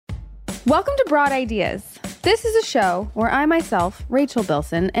Welcome to Broad Ideas. This is a show where I myself, Rachel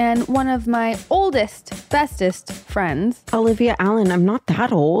Bilson, and one of my oldest, bestest friends, Olivia Allen, I'm not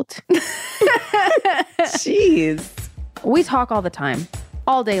that old. Jeez. We talk all the time,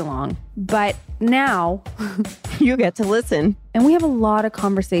 all day long. But now you get to listen. And we have a lot of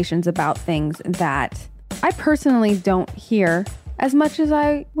conversations about things that I personally don't hear as much as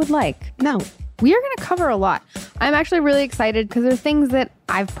I would like. No. We are going to cover a lot. I'm actually really excited because there are things that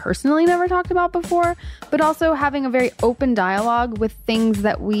I've personally never talked about before, but also having a very open dialogue with things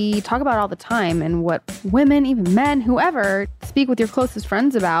that we talk about all the time and what women, even men, whoever, speak with your closest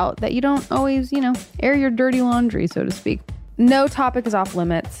friends about that you don't always, air your dirty laundry, so to speak. No topic is off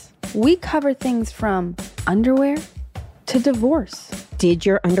limits. We cover things from underwear to divorce. Did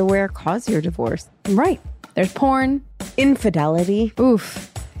your underwear cause your divorce? Right. There's porn. Infidelity. Oof.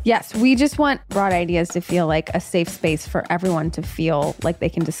 Yes, we just want Broad Ideas to feel like a safe space for everyone to feel like they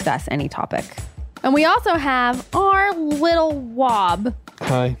can discuss any topic. And we also have our little Wob.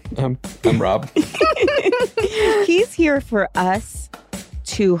 Hi, I'm Rob. He's here for us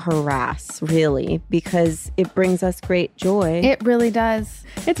to harass, really, because it brings us great joy. It really does.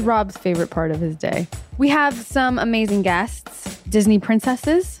 It's Rob's favorite part of his day. We have some amazing guests. Disney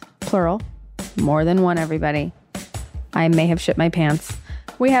princesses, plural. More than one, everybody. I may have shit my pants.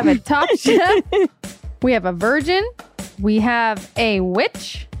 We have a top chef. We have a virgin. We have a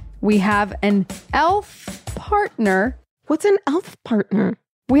witch. We have an elf partner. What's an elf partner?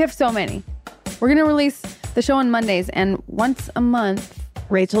 We have so many. We're going to release the show on Mondays, and once a month,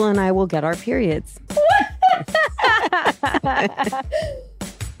 Rachel and I will get our periods.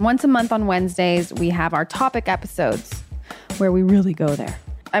 Once a month on Wednesdays, we have our topic episodes where we really go there.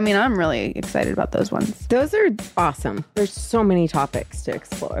 I mean, I'm really excited about those ones. Those are awesome. There's so many topics to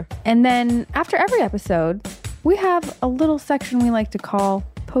explore. And then after every episode, we have a little section we like to call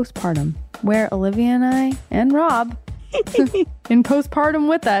Postpartum, where Olivia and I and Rob, in postpartum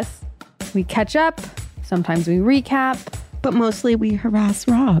with us, we catch up. Sometimes we recap. But mostly we harass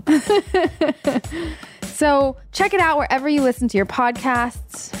Rob. So check it out wherever you listen to your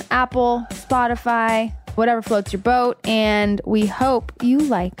podcasts, Apple, Spotify, whatever floats your boat, and we hope you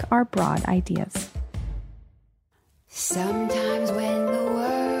like our broad ideas. Sometimes when the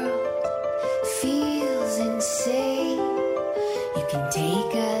world feels insane, you can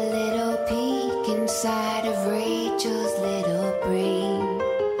take a little peek inside of Rachel's little brain.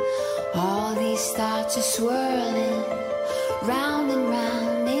 All these thoughts are swirling round and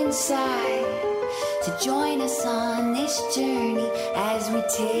round inside. So join us on this journey as we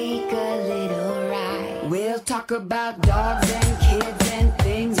take a little ride. We'll talk about dogs and kids and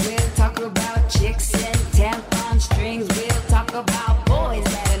things. We'll talk about chicks and tampon strings. We'll talk about boys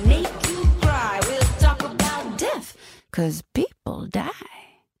that'll make you cry. We'll talk about death, 'cause people die.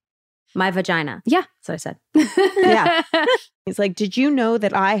 My vagina. Yeah. That's what I said. Yeah. He's like, did you know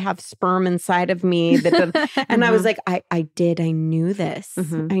that I have sperm inside of me? And I was like, I did. I knew this.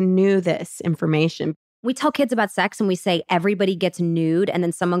 I knew this information. We tell kids about sex and we say everybody gets nude and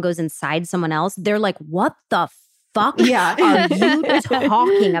then someone goes inside someone else. They're like, what the fuck are you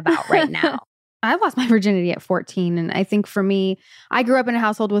talking about right now? I lost my virginity at 14. And I think for me, I grew up in a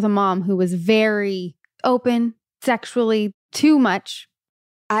household with a mom who was very open sexually, too much.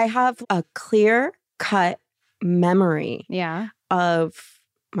 I have a clear-cut memory of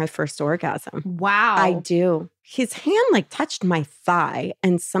my first orgasm. Wow. I do. His hand touched my thigh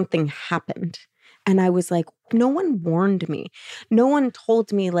and something happened. And I was like, no one warned me. No one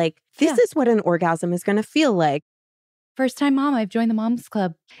told me this is what an orgasm is going to feel like. First time mom, I've joined the Moms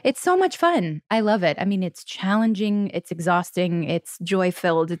Club. It's so much fun. I love it. I mean, it's challenging, it's exhausting, it's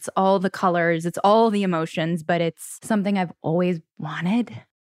joy-filled, it's all the colors, it's all the emotions, but it's something I've always wanted.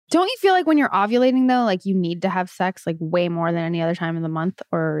 Don't you feel like when you're ovulating, though, you need to have sex way more than any other time in the month?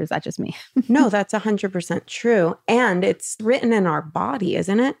 Or is that just me? No, that's 100% true. And it's written in our body,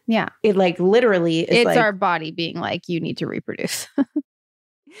 isn't it? Yeah. It literally is It's our body being you need to reproduce.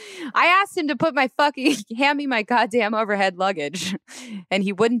 I asked him to hand me my goddamn overhead luggage and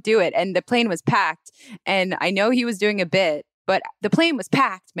he wouldn't do it. And the plane was packed and I know he was doing a bit, but the plane was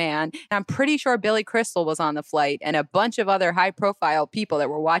packed, man. And I'm pretty sure Billy Crystal was on the flight and a bunch of other high profile people that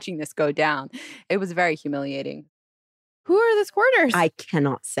were watching this go down. It was very humiliating. Who are the squirters? I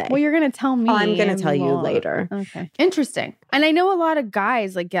cannot say. Well, you're going to tell me. I'm going to tell you later. Okay. Interesting. And I know a lot of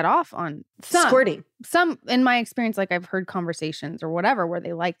guys get off on squirting. Some, in my experience, I've heard conversations or whatever where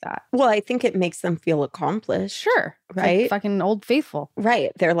they like that. Well, I think it makes them feel accomplished. Sure. Right? Fucking Old Faithful.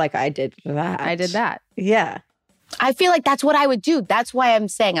 Right. They're like, I did that. I did that. Yeah. I feel like that's what I would do. That's why I'm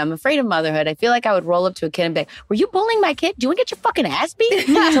saying I'm afraid of motherhood. I feel like I would roll up to a kid and be like, were you bullying my kid? Do you want to get your fucking ass beat?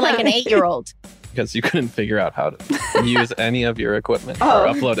 To like an 8-year-old. Because you couldn't figure out how to use any of your equipment or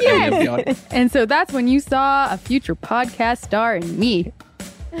upload any of the audio. And so that's when you saw a future podcast star in me.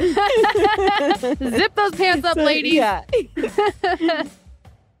 Zip those pants up, ladies. Yeah.